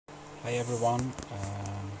Hi everyone,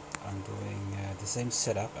 I'm doing the same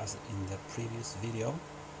setup as in the previous video.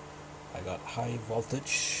 I got high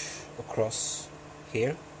voltage across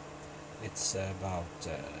here. It's about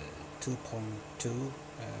 2.2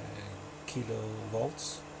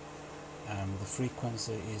 kilovolts and the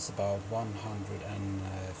frequency is about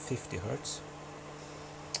 150 hertz.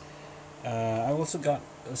 I also got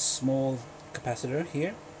a small capacitor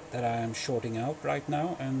here that I am shorting out right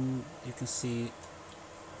now, and you can see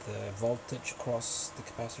the voltage across the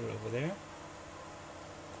capacitor over there.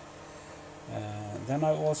 Then I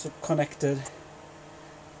also connected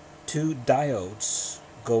two diodes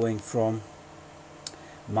going from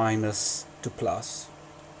minus to plus,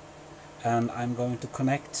 and I'm going to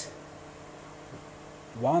connect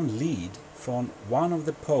one lead from one of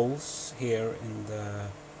the poles here in the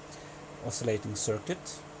oscillating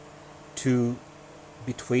circuit to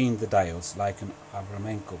between the diodes, like an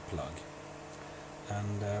Avramenko-Plug.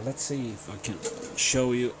 And let's see if I can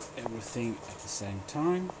show you everything at the same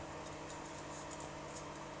time,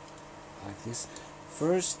 like this.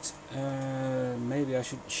 First, maybe I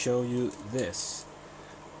should show you this.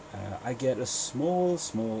 I get a small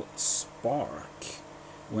spark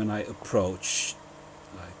when I approach,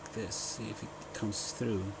 like this. See if it comes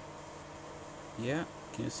through. Yeah,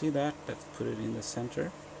 can you see that? Let's put it in the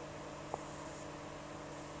center.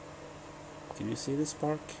 Can you see the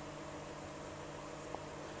spark?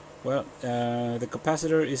 Well, the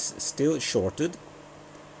capacitor is still shorted.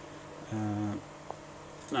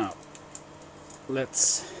 Now,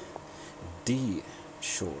 let's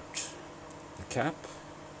de-short the cap,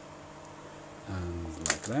 and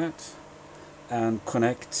like that, and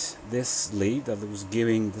connect this lead that was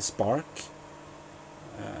giving the spark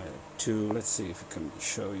to, let's see if I can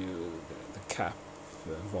show you the cap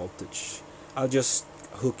voltage. I'll just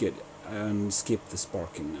hook it and skip the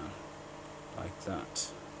sparking now, like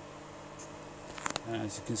that.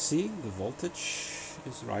 As you can see, the voltage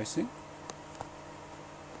is rising.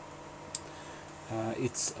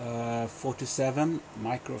 It's a 47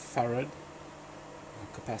 microfarad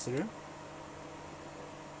capacitor.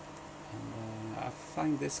 And, I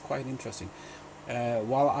find this quite interesting.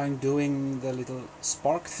 While I'm doing the little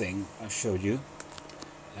spark thing I showed you,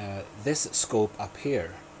 this scope up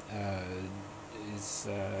here is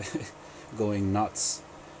going nuts.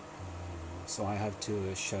 So I have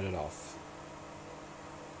to shut it off.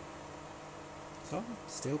 So,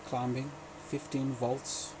 still climbing, 15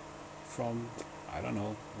 volts from, I don't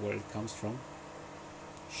know where it comes from,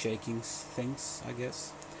 shaking things, I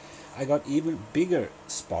guess. I got even bigger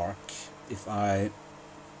spark if I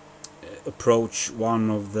approach one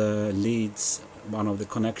of the leads, one of the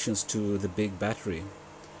connections to the big battery.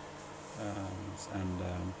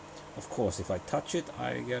 Of course, if I touch it,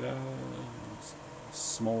 I get a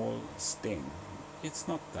small sting. It's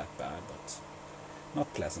not that bad, but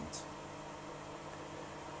not pleasant.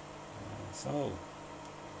 So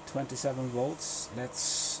 27 volts,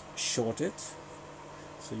 let's short it,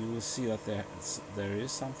 so you will see that there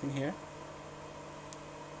is something here.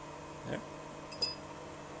 There.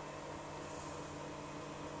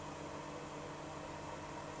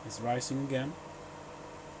 It's rising again.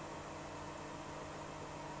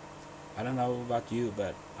 I don't know about you,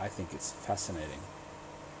 but I think it's fascinating.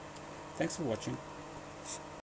 Thanks for watching.